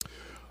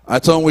I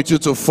turn with you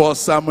to 1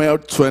 Samuel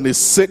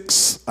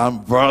 26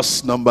 and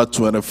verse number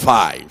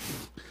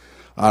 25.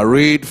 I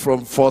read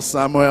from 1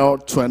 Samuel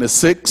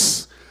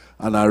 26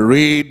 and I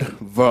read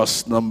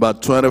verse number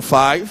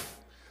 25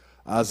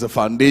 as a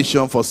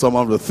foundation for some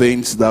of the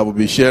things that we'll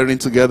be sharing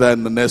together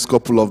in the next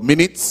couple of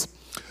minutes.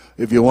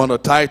 If you want a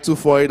title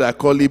for it, I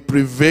call it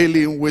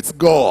Prevailing with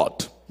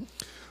God.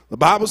 The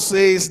Bible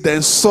says,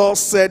 Then Saul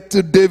said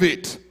to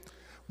David,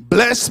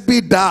 Blessed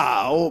be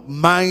thou,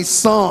 my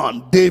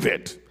son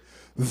David.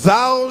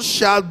 Thou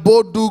shalt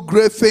both do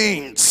great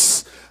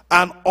things,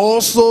 and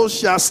also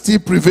shalt still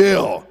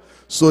prevail.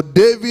 So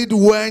David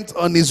went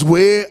on his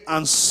way,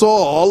 and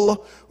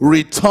Saul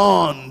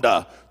returned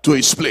to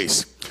his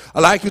place.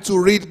 I'd like you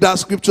to read that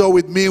scripture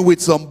with me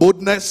with some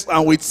boldness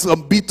and with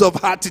some bit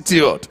of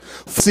attitude.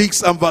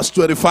 6 and verse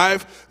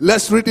 25.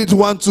 Let's read it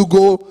 1, 2,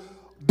 go.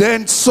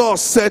 Then Saul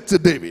said to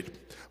David,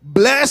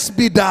 Blessed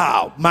be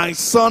thou, my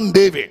son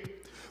David.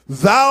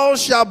 Thou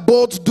shalt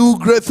both do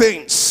great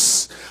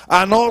things,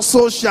 and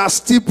also shalt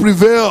still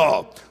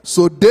prevail.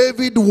 So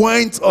David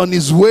went on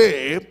his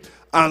way,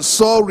 and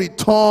Saul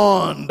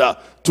returned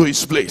to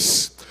his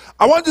place.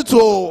 I want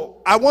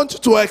you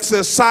to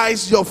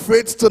exercise your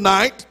faith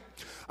tonight,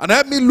 and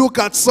help me look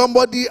at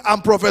somebody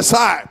and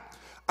prophesy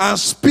and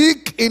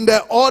speak in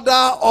the order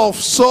of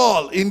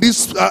Saul in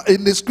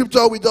the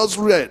scripture we just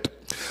read,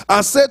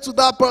 and say to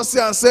that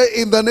person and say,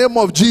 in the name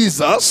of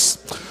Jesus,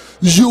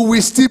 you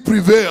will still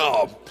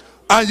prevail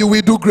and you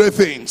will do great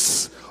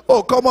things.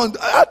 Oh, come on.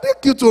 I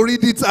take you to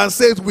read it and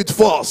say it with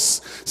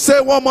force. Say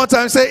one more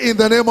time. Say, in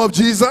the name of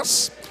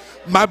Jesus,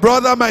 my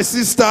brother, my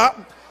sister,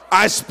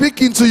 I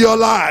speak into your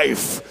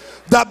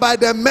life that by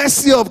the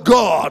mercy of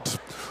God,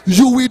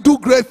 you will do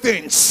great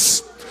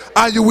things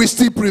and you will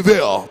still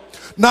prevail.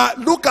 Now,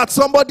 look at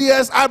somebody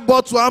else. I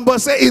brought to Amber.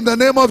 Say, in the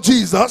name of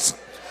Jesus,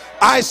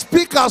 I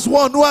speak as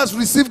one who has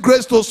received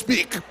grace to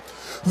speak,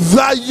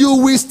 that you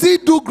will still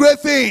do great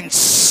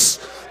things,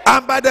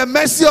 and by the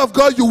mercy of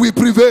God, you will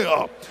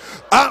prevail.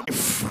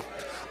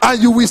 And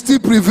you will still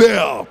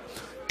prevail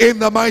in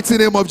the mighty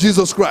name of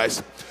Jesus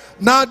Christ.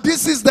 Now,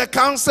 this is the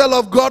counsel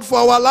of God for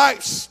our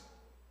lives.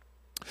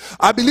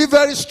 I believe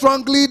very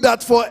strongly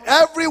that for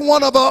every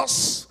one of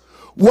us,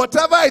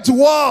 whatever it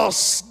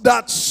was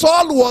that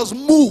Saul was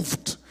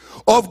moved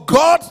of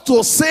God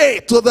to say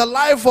to the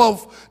life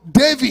of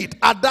David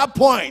at that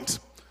point,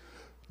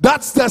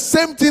 that's the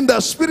same thing the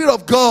Spirit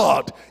of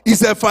God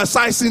is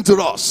emphasizing to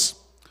us.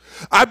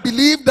 I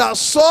believe that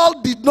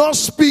Saul did not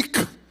speak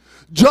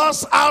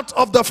just out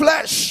of the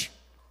flesh.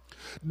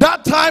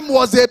 That time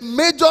was a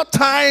major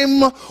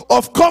time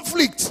of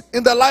conflict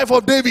in the life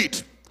of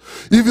David.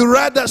 If you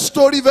read the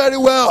story very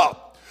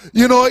well,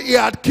 you know, he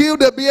had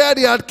killed the bear,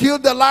 he had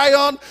killed the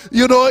lion,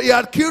 you know, he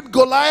had killed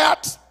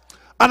Goliath.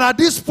 And at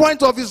this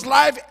point of his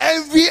life,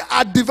 envy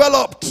had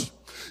developed.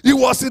 He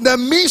was in the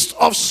midst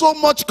of so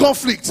much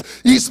conflict.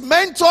 His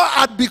mentor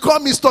had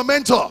become his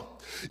tormentor.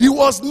 He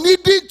was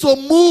needing to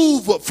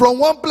move from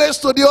one place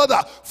to the other,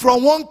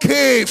 from one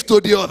cave to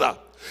the other.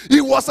 He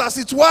was, as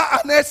it were,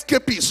 an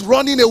escapist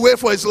running away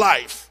for his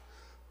life.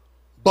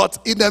 But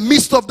in the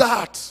midst of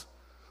that,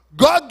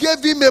 God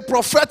gave him a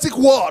prophetic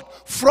word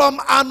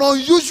from an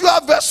unusual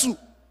vessel.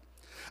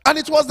 And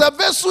it was the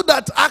vessel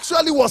that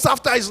actually was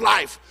after his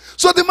life.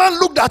 So the man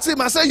looked at him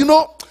and said, you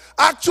know,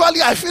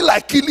 actually I feel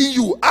like killing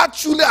you.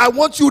 Actually I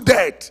want you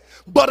dead.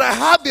 But I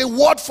have a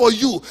word for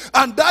you.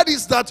 And that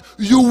is that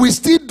you will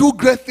still do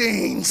great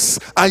things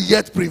and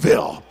yet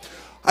prevail.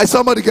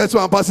 Somebody gets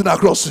what I'm passing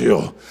across to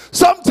you.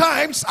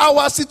 Sometimes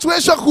our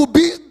situation could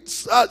be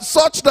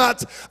such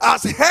that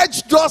as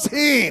hedged us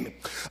in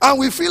and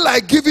we feel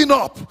like giving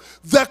up,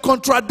 the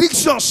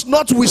contradictions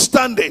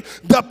notwithstanding,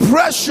 the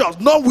pressures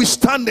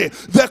notwithstanding,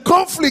 the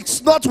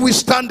conflicts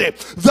notwithstanding,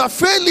 the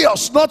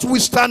failures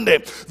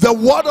notwithstanding, the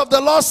word of the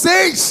Lord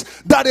says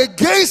that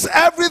against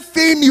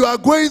everything you are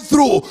going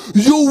through,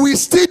 you will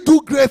still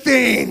do great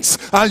things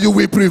and you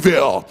will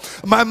prevail.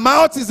 My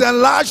mouth is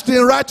enlarged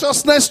in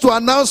righteousness to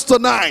announce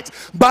tonight,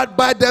 but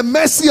by the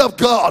mercy of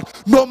God,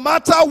 no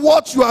matter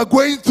what you are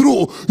going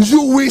through,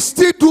 you will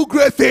still do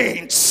great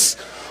things.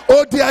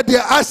 Oh dear,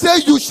 I say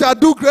you shall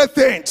do great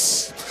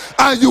things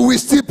and you will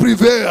still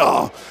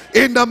prevail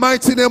in the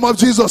mighty name of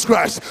Jesus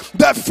Christ.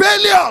 The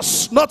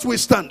failures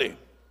notwithstanding,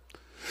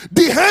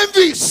 the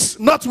envies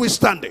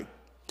notwithstanding,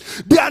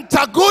 the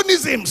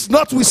antagonisms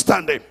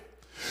notwithstanding,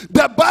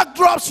 the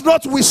backdrops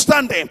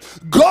notwithstanding,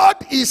 God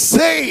is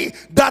saying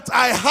that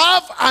I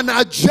have an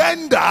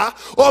agenda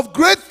of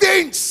great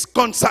things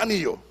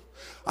concerning you.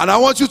 And I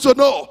want you to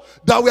know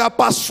that we are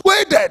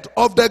persuaded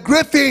of the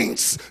great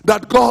things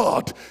that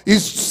God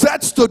is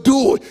set to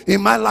do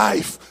in my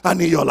life and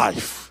in your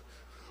life.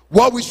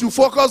 What we should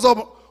focus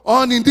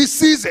on in this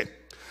season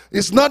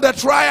is not the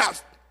trial,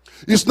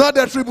 it's not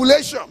the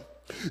tribulation,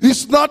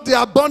 it's not the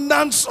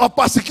abundance of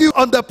persecution,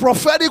 on the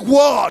prophetic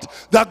word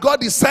that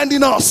God is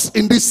sending us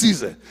in this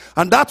season.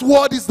 And that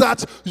word is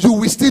that you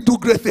will still do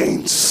great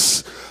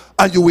things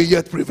and you will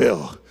yet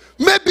prevail.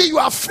 Maybe you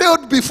have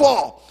failed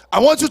before. I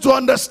want you to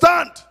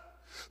understand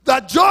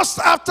that just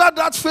after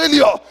that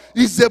failure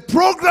is a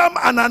program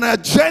and an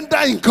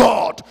agenda in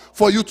God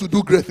for you to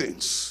do great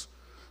things.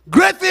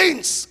 Great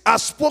things are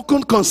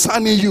spoken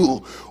concerning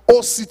you,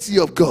 O city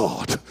of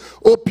God,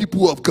 O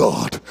people of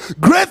God.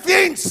 Great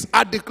things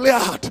are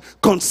declared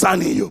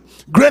concerning you.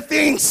 Great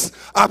things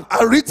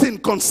are written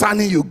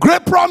concerning you.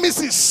 Great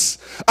promises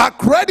are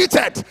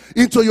credited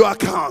into your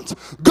account.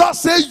 God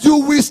says you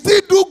will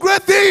still do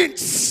great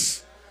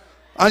things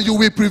and you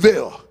will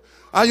prevail.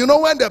 And you know,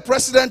 when the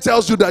president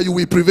tells you that you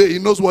will prevail, he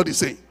knows what he's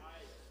saying.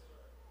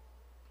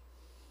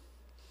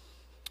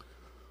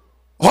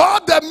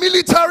 All the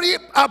military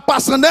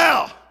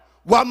personnel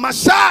were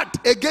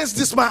marshaled against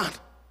this man.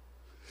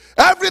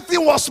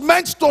 Everything was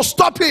meant to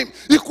stop him.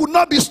 He could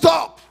not be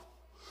stopped.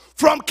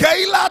 From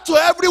Keilah to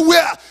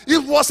everywhere,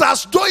 it was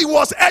as though he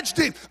was edged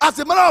in. As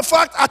a matter of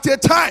fact, at a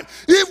time,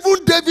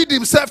 even David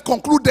himself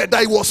concluded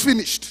that he was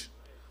finished.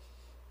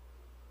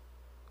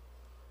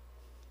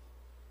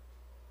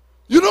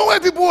 You know,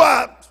 when people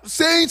are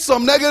saying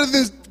some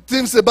negative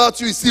things about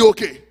you, it's still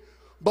okay.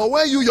 But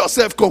when you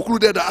yourself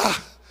concluded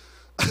that,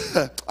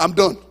 I'm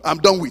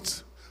done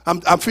with,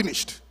 I'm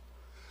finished.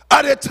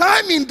 At a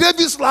time in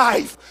David's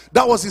life,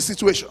 that was his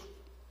situation.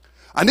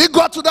 And he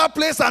got to that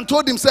place and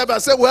told himself, I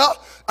said,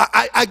 well,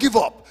 I give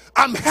up.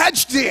 I'm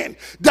hedged in.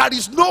 There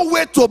is no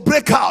way to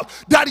break out.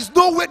 There is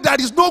no way, there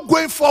is no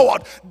going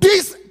forward.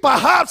 This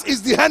perhaps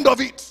is the end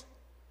of it.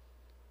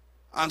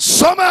 And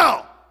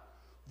somehow,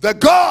 the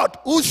God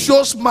who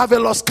shows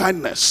marvelous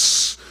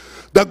kindness,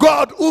 the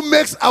God who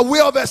makes a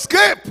way of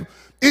escape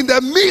in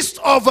the midst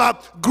of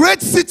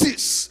great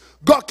cities,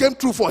 God came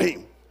through for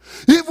him.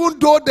 Even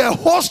though the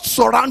host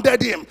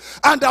surrounded him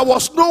and there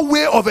was no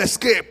way of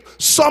escape,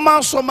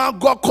 somehow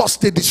God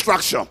caused a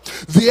distraction.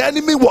 The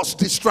enemy was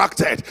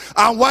distracted,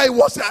 and while he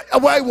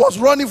was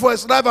running for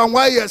his life and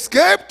why he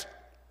escaped,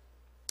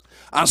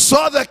 and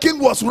saw the king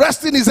was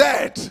resting his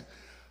head.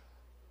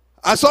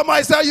 And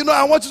somebody said, you know,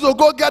 I want you to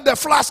go get the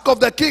flask of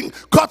the king,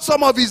 cut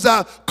some of his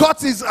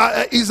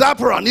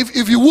apron,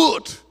 if you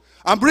would,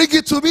 and bring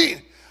it to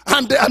me.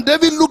 And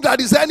David looked at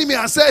his enemy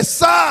and said,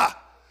 sir,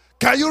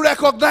 can you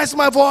recognize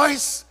my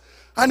voice?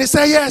 And he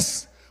said,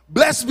 yes.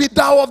 Blessed be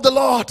thou of the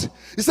Lord.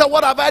 He said,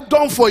 what have I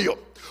done for you?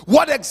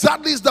 What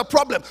exactly is the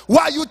problem?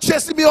 Why are you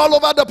chasing me all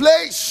over the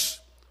place?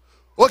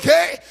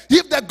 Okay?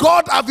 If the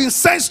God have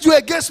incensed you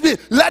against me,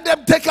 let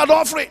them take an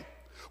offering.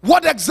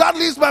 What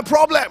exactly is my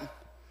problem?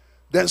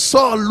 Then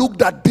Saul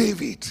looked at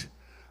David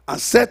and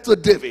said to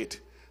David,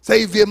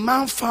 say, if a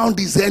man found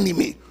his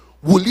enemy,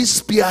 will he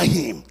spare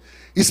him?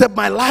 He said,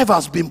 my life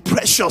has been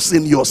precious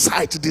in your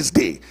sight this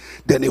day.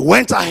 Then he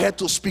went ahead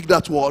to speak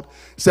that word.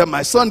 He said,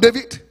 my son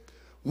David,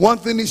 one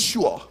thing is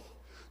sure,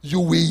 you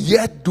will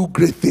yet do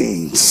great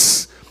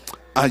things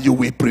and you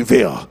will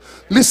prevail.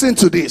 Listen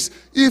to this.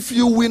 If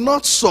you will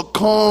not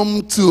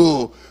succumb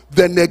to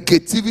the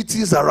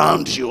negativities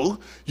around you,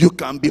 you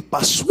can be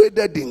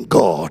persuaded in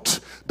God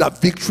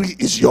that victory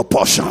is your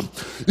portion.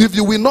 If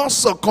you will not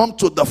succumb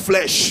to the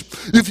flesh,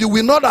 if you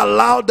will not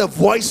allow the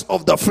voice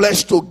of the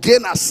flesh to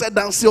gain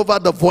ascendancy over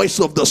the voice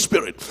of the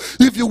spirit,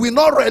 if you will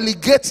not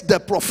relegate the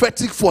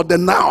prophetic for the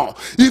now,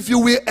 if you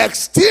will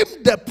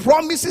esteem the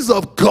promises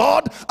of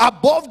God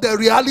above the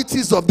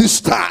realities of this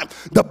time,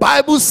 the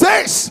Bible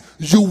says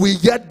you will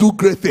yet do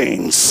great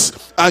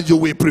things and you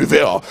will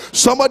prevail.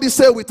 Somebody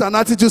say with an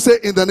attitude, say,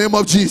 in the name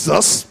of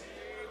Jesus.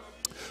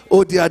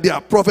 Oh dear,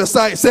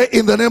 prophesy, say,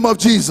 in the name of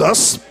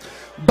Jesus,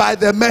 by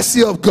the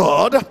mercy of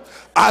God,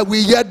 I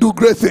will yet do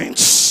great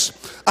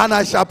things and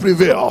I shall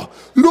prevail.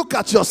 Look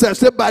at yourself,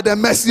 say, by the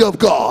mercy of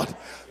God,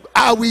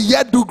 I will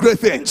yet do great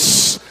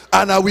things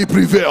and I will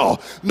prevail.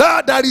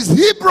 Now there is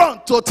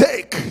Hebron to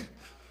take.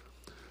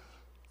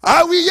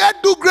 I will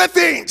yet do great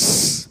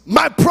things.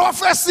 My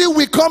prophecy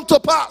will come to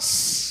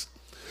pass.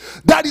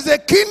 There is a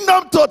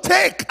kingdom to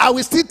take. I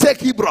will still take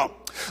Hebron.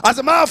 As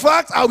a matter of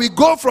fact, I will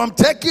go from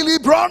taking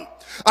Hebron,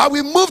 I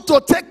will move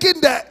to taking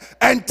the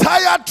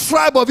entire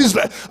tribe of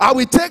Israel. I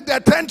will take the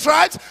 10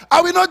 tribes.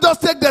 I will not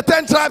just take the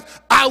 10 tribes.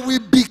 I will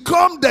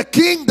become the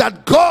king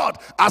that God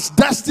has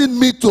destined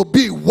me to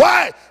be.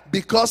 Why?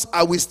 Because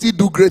I will still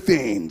do great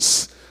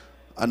things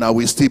and I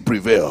will still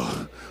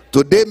prevail.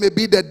 Today may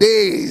be the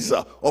days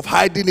of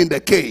hiding in the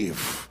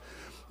cave.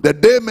 The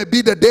day may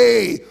be the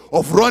day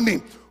of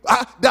running.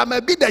 There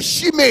may be the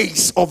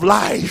Shimeis of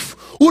life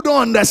who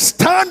don't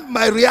understand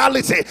my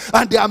reality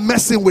and they are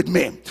messing with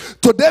me.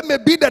 Today may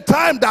be the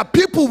time that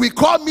people will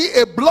call me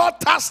a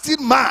bloodthirsty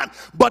man,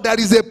 but there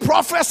is a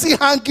prophecy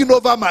hanging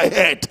over my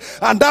head,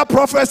 and that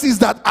prophecy is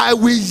that I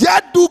will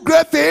yet do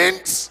great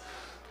things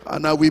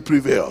and I will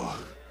prevail.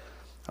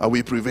 I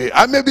will prevail.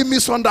 I may be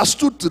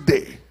misunderstood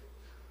today.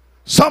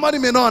 Somebody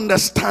may not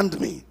understand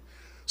me.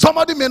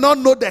 Somebody may not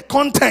know the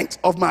content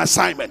of my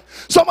assignment.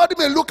 Somebody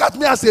may look at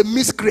me as a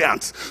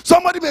miscreant.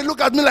 Somebody may look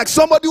at me like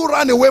somebody who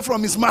ran away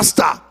from his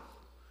master.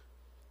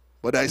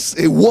 But there is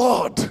a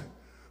word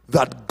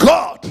that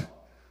God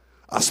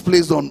has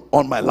placed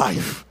on my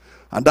life.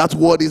 And that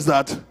word is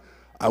that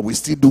I will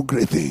still do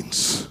great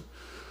things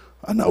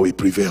and I will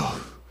prevail.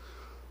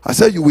 I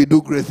said you will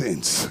do great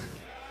things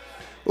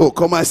Oh,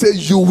 come on, say,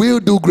 you will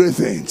do great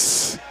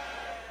things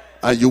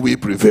and you will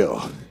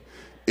prevail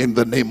in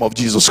the name of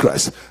Jesus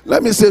Christ.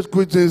 Let me say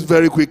quick things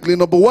very quickly.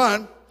 Number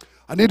one,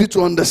 I need you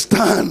to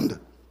understand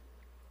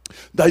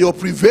that your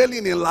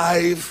prevailing in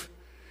life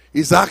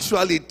is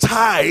actually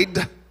tied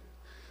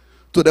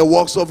to the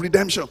works of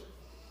redemption.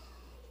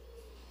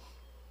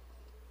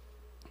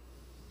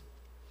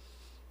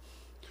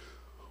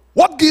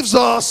 What gives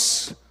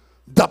us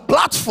the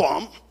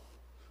platform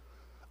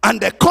and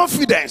the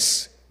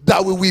confidence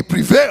that we will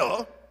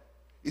prevail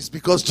is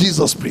because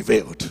Jesus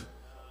prevailed.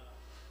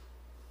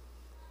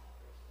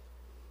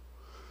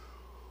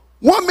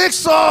 What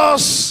makes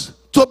us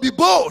to be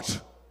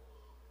bold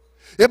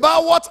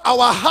about what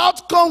our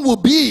outcome will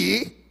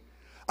be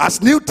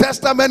as New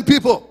Testament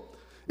people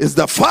is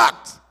the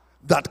fact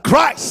that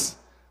Christ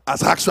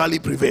has actually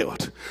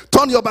prevailed.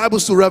 Turn your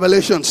Bibles to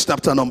Revelation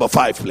chapter number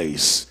 5,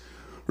 please.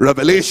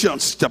 Revelation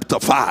chapter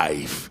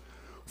 5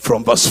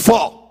 from verse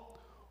 4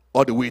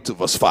 all the way to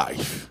verse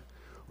 5.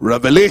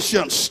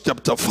 Revelation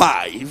chapter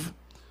 5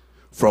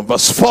 from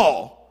verse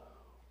 4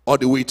 all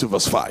the way to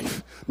verse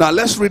 5. Now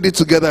let's read it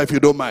together if you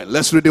don't mind.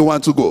 Let's read it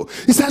 1 to go.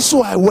 It says,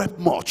 so I wept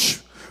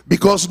much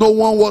because no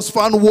one was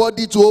found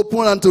worthy to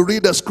open and to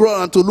read the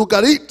scroll and to look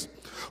at it.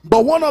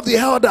 But one of the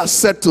elders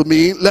said to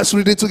me, let's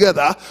read it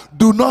together,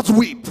 do not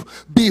weep.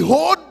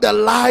 Behold, the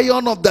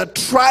Lion of the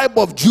tribe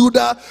of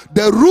Judah,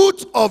 the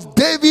root of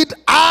David,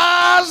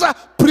 has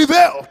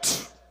prevailed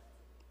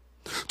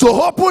to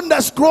open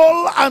the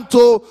scroll and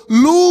to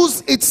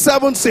loose its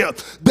 7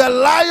 seals. The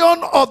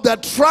Lion of the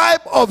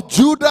tribe of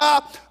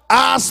Judah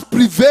has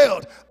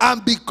prevailed,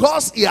 and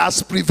because he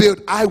has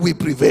prevailed, I will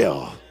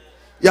prevail.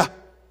 Yeah.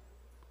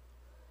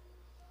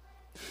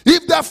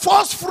 If the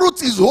first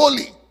fruit is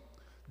holy,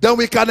 then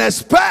we can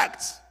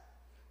expect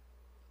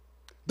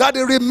that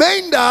the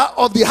remainder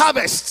of the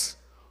harvest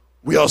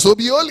will also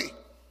be holy.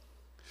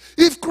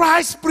 If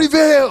Christ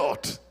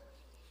prevailed,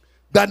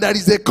 then there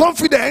is a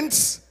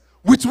confidence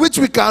with which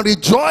we can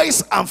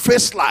rejoice and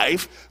face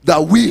life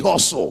that we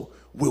also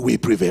will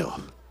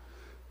prevail.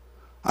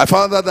 I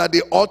found out that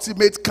the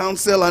ultimate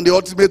counsel and the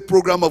ultimate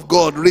program of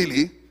God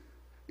really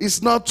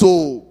is not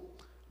to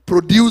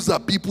produce a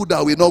people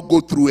that will not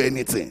go through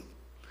anything.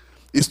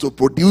 It's to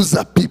produce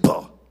a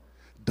people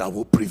that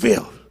will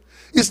prevail.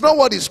 It's not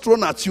what is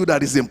thrown at you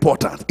that is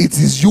important. It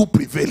is you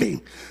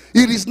prevailing.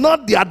 It is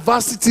not the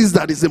adversities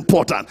that is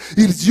important.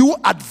 It is you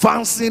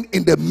advancing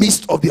in the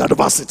midst of the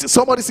adversity.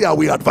 Somebody say, I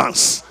will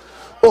advance.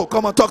 Oh,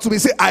 come on, talk to me.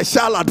 Say, I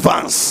shall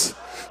advance.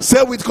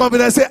 Say with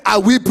confidence, say, I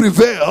will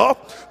prevail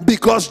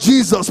because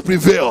Jesus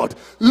prevailed.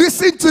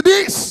 Listen to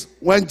this.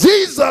 When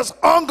Jesus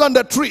hung on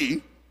the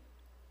tree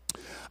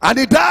and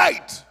he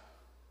died,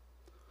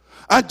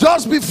 and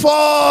just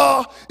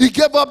before he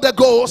gave up the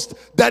ghost,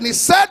 then he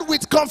said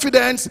with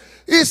confidence,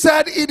 he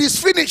said, it is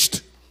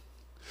finished.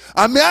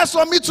 And may I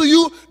submit to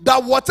you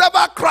that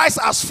whatever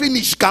Christ has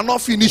finished cannot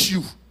finish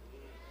you.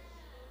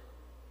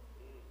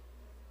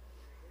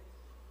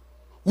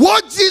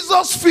 What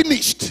Jesus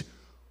finished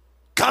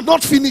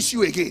cannot finish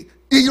you again.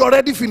 He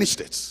already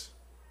finished it.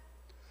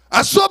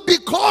 And so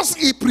because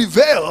he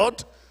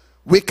prevailed,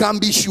 we can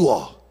be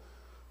sure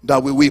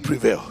that we will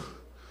prevail.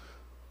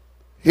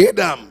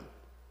 Adam,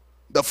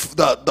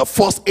 the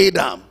first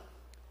Adam,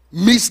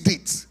 missed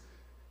it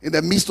in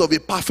the midst of a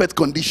perfect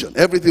condition.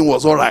 Everything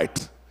was all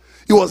right.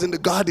 He was in the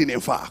garden,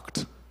 in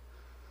fact.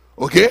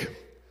 Okay?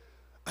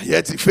 And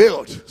yet he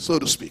failed, so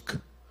to speak.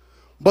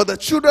 But the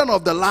children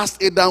of the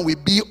last Adam will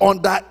be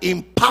under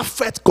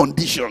imperfect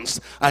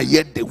conditions, and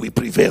yet they will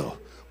prevail.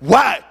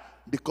 Why?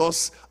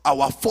 Because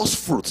our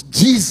first fruit,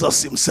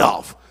 Jesus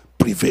himself,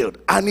 prevailed.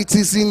 And it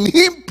is in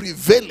him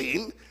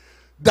prevailing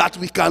that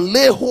we can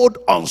lay hold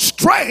on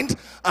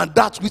strength and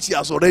that which he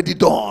has already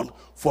done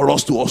for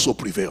us to also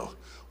prevail.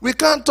 We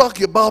can't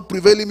talk about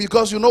prevailing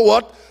because you know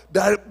what?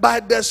 That by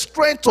the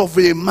strength of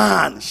a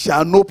man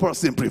shall no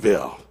person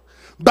prevail.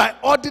 By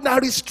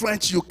ordinary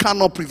strength you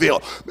cannot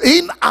prevail.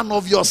 In and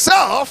of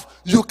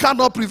yourself you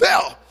cannot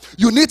prevail.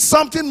 You need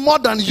something more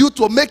than you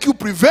to make you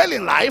prevail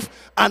in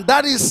life, and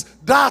that is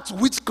that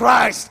which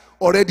Christ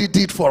already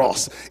did for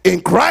us.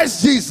 In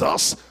Christ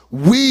Jesus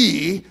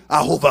we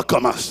are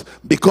overcomers.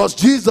 Because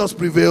Jesus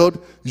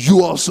prevailed,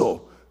 you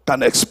also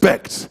can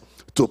expect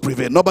to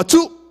prevail. Number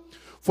 2,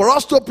 for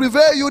us to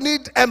prevail, you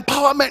need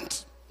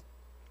empowerment.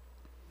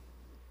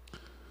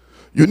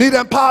 You need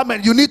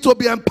empowerment. You need to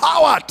be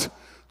empowered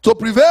to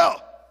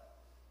prevail.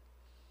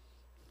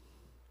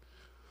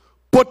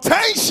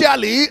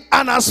 Potentially,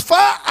 and as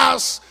far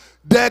as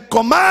the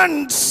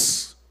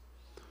commands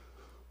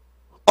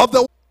of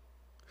the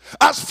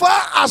as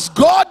far as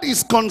God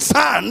is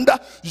concerned,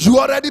 you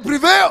already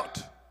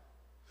prevailed.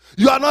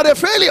 You are not a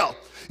failure.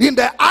 In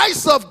the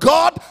eyes of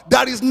God,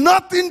 there is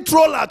nothing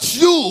thrown at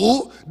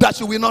you that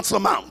you will not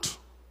surmount.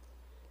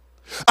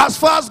 As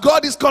far as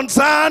God is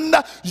concerned,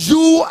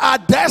 you are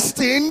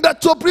destined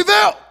to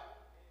prevail.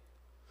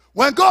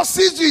 When God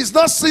sees you,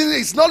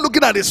 he's not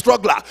looking at a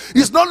struggler.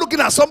 He's not looking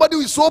at somebody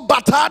who is so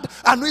battered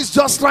and who is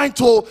just trying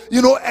to,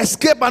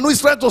 escape and who is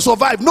trying to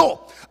survive.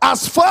 No.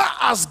 as far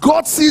as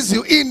God sees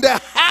you, in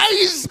the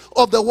eyes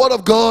of the word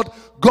of God,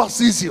 God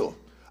sees you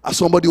as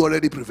somebody who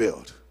already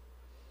prevailed.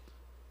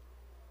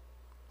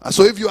 And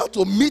so if you have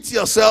to meet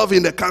yourself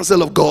in the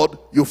counsel of God,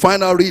 you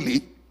find out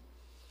really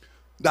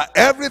that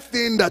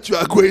everything that you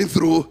are going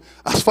through,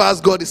 as far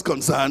as God is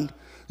concerned,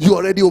 you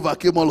already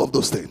overcame all of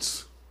those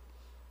things.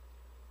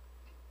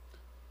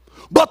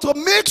 But to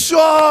make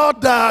sure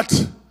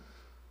that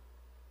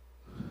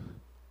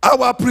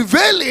our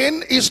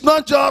prevailing is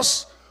not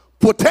just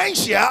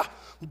potential,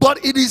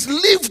 but it is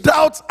lived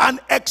out and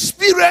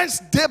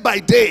experienced day by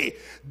day,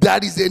 there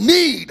is a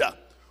need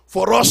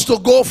for us to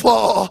go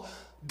for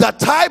the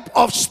type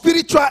of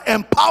spiritual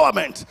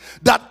empowerment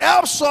that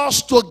helps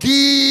us to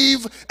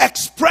give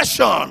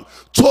expression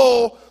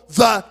to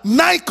the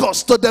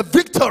NIKOS, to the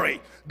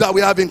victory that we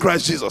have in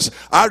Christ Jesus.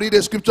 I read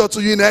a scripture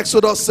to you in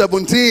Exodus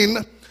 17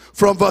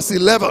 from verse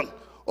 11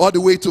 all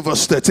the way to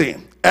verse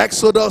 13.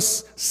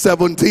 Exodus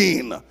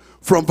 17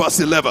 from verse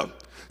 11.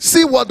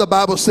 See what the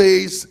Bible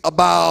says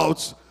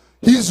about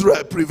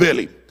Israel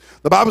prevailing.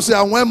 The Bible says,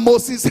 and when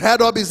Moses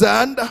held up his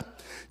hand,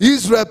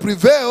 Israel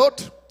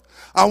prevailed.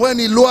 And when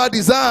he lowered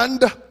his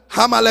hand,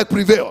 Amalek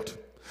prevailed.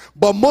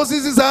 But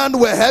Moses' hand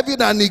were heavy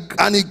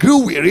and he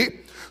grew weary.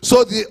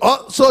 So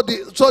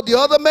the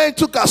other men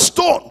took a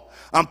stone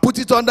and put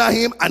it under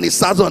him, and he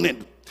sat on it.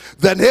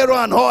 Then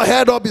Aaron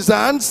held up his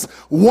hands,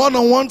 one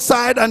on one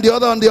side and the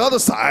other on the other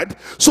side.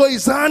 So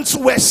his hands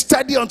were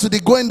steady unto the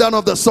going down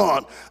of the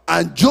sun.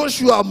 And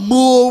Joshua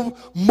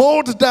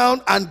mowed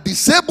down and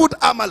disabled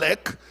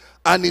Amalek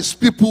and his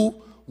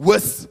people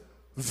with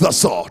the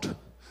sword.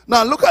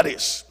 Now look at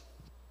this.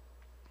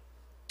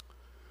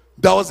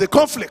 There was a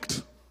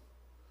conflict.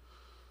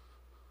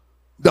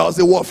 There was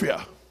a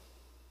warfare.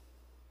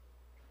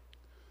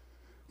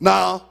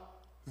 Now,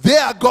 they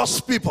are God's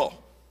people.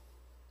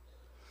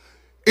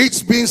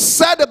 It's been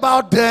said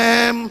about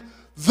them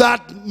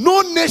that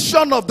no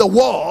nation of the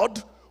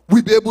world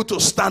will be able to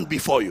stand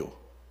before you.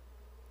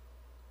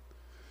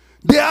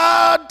 They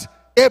had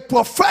a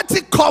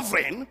prophetic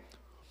covering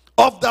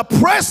of the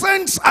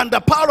presence and the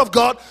power of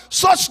God,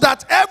 such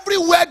that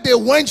everywhere they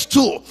went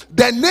to,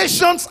 the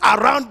nations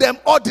around them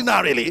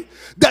ordinarily,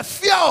 the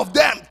fear of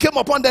them came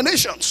upon the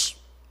nations.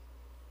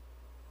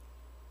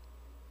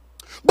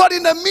 But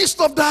in the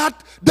midst of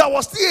that, there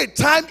was still a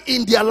time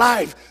in their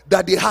life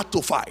that they had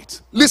to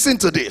fight. Listen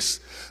to this.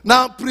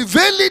 Now,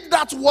 prevailing,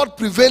 that word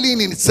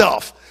prevailing in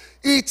itself,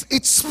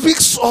 it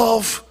speaks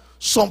of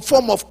some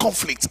form of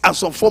conflict and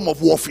some form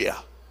of warfare.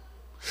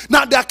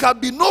 Now, there can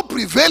be no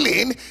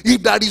prevailing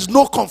if there is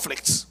no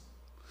conflict.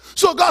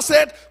 So God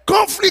said,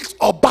 conflicts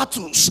or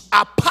battles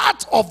are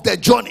part of the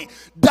journey.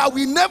 There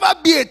will never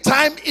be a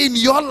time in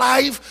your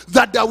life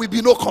that there will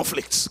be no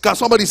conflicts. Can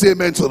somebody say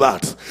amen to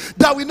that?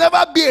 There will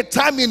never be a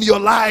time in your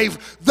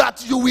life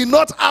that you will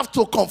not have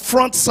to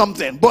confront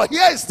something. But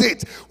here is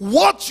it.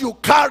 What you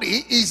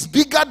carry is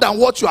bigger than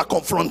what you are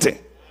confronting.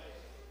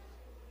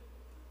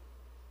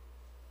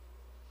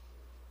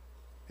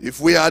 If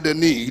we had a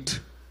need,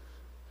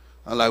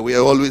 and like we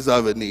always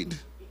have a need,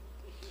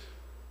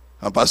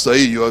 and Pastor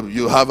E,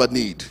 you have a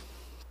need,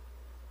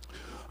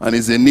 and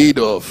it's a need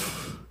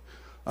of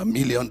 $1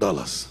 million,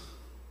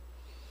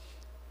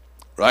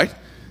 right?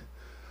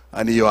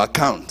 And in your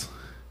account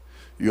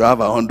you have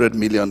 $100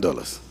 million.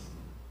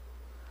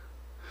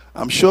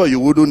 I'm sure you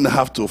wouldn't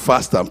have to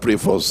fast and pray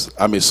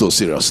so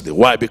seriously.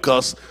 Why?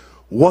 Because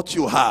what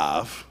you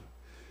have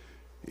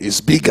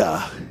is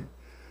bigger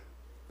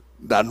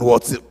than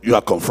what you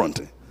are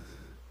confronting.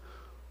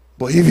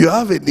 But if you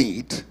have a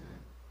need,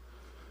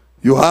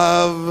 you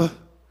have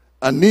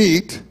a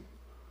need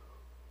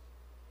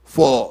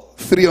for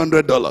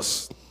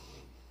 $300,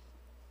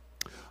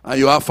 and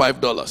you have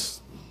 $5,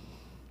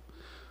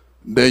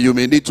 then you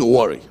may need to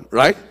worry,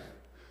 right?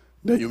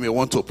 Then you may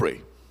want to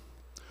pray.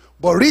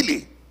 But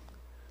really,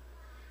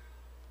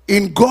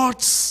 in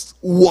God's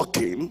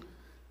working,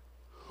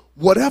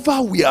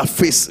 whatever we are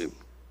facing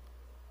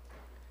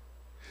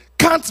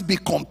can't be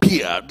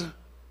compared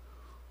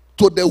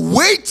to the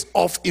weight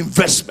of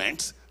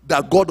investment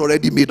that God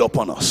already made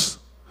upon us,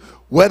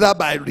 whether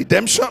by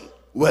redemption,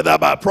 whether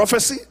by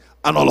prophecy,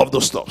 and all of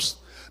those stuff.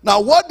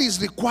 Now, what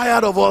is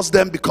required of us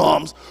then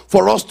becomes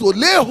for us to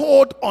lay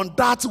hold on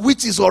that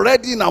which is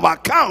already in our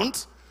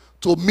account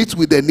to meet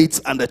with the needs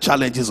and the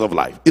challenges of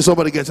life. Is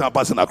somebody getting a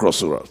person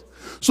across the road?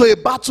 So a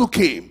battle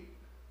came.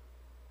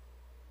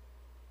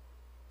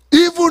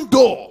 Even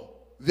though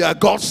they are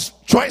God's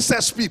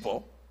choicest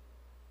people,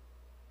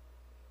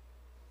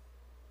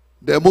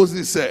 then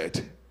Moses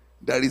said,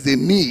 there is a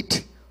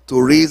need to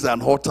raise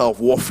an altar of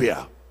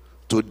warfare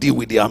to deal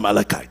with the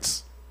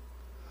Amalekites.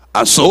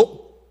 And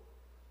so,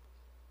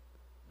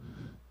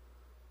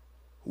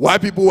 while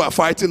people were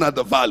fighting at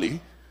the valley,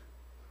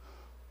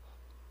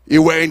 he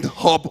went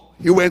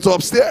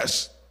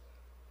upstairs,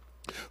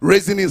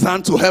 raising his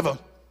hand to heaven,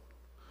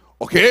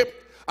 okay,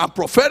 and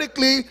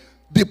prophetically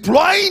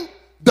deploying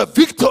the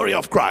victory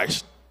of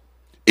Christ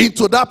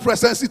into that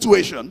present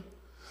situation.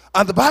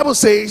 And the Bible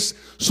says,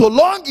 so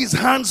long his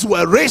hands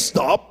were raised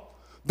up,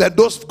 then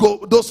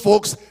those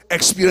folks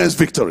experience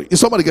victory. Is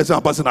somebody getting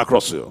a person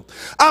across you?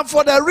 And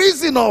for the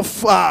reason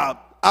of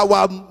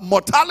our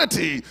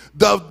mortality,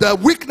 the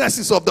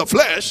weaknesses of the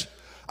flesh,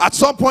 at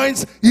some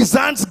point his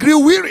hands grew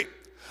weary.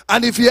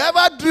 And if he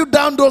ever drew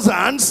down those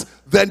hands,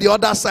 then the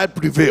other side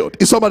prevailed.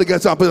 Is somebody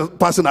getting a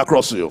person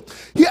across you?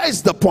 Here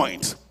is the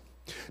point.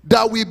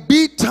 There will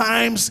be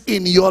times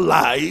in your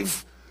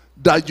life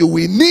that you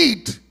will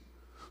need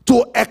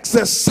to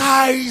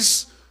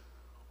exercise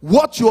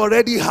what you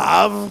already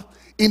have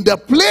in the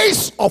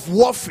place of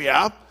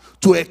warfare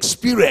to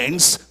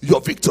experience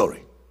your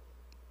victory.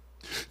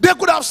 They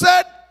could have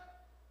said,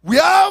 we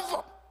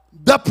have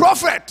the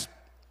prophet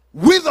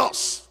with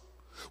us.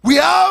 We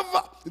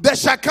have the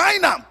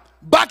Shekinah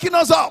backing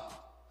us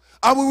up,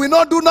 and we will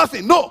not do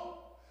nothing. No.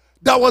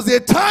 There was a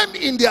time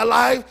in their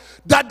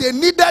life that they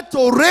needed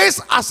to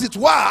raise, as it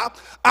were,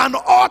 an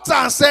altar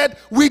and said,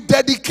 we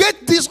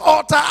dedicate this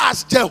altar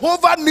as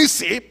Jehovah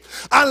Nissi,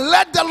 and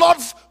let the Lord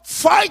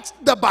fight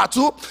the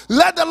battle.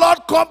 Let the Lord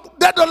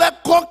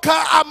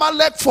conquer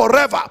Amalek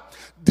forever.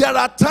 There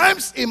are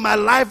times in my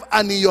life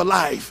and in your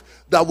life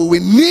that we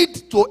will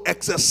need to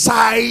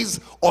exercise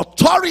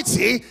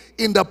authority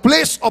in the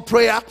place of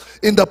prayer,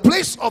 in the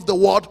place of the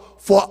word,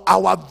 for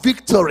our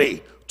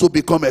victory to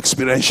become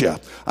experiential.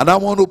 And I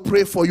want to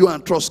pray for you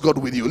and trust God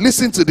with you.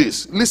 Listen to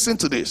this. Listen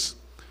to this.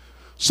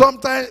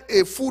 Sometimes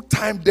a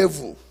full-time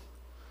devil,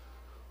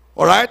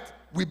 all right,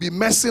 will be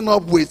messing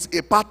up with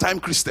a part-time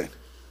Christian.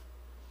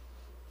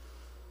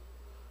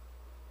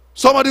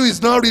 Somebody who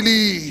is not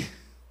really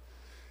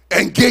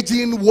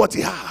engaging what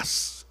he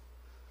has.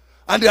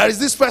 And there is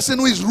this person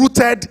who is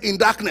rooted in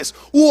darkness,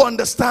 who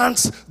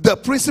understands the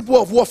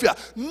principle of warfare,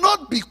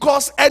 not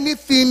because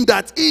anything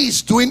that he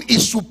is doing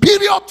is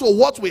superior to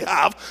what we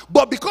have,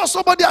 but because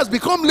somebody has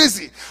become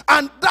lazy,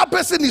 and that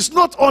person is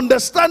not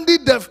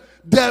understanding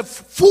the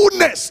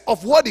fullness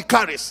of what he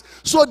carries.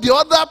 So the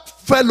other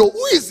fellow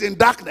who is in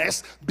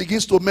darkness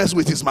begins to mess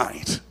with his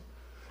mind.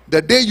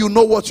 The day you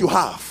know what you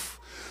have,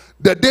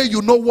 the day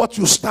you know what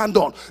you stand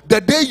on,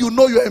 the day you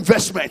know your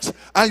investment,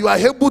 and you are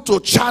able to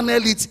channel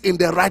it in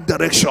the right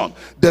direction,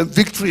 then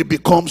victory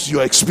becomes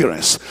your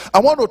experience. I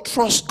want to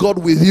trust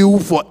God with you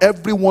for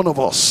every one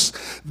of us,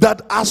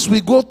 that as we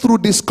go through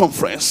this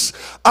conference,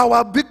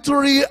 our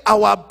victory,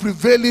 our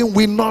prevailing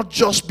will not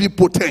just be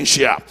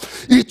potential,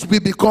 it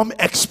will become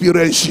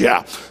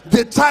experiential.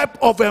 The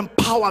type of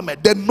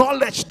empowerment, the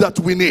knowledge that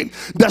we need,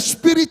 the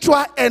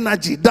spiritual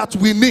energy that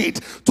we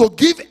need to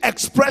give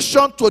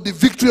expression to the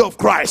victory of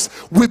Christ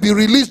will be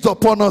released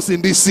upon us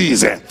in this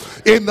season,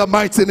 in the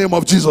mighty name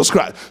of Jesus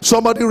Christ.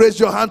 Somebody raise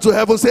your hand to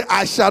heaven, say,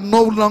 I shall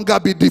no longer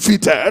be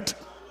defeated.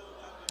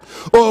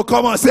 Oh,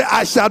 come on, say,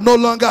 I shall no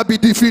longer be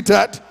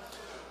defeated.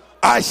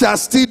 I shall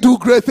still do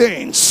great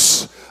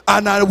things,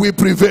 and I will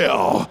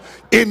prevail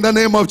in the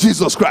name of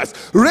Jesus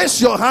Christ. Raise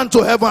your hand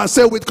to heaven and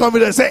say with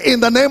confidence, say, in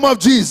the name of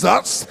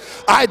Jesus,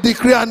 I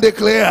decree and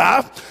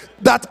declare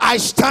that I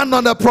stand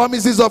on the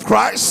promises of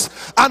Christ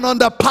and on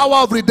the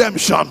power of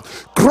redemption.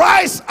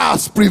 Christ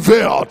has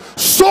prevailed,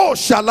 so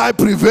shall I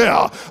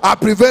prevail. I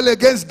prevail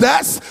against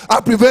death,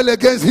 I prevail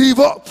against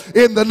evil,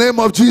 in the name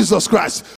of Jesus Christ.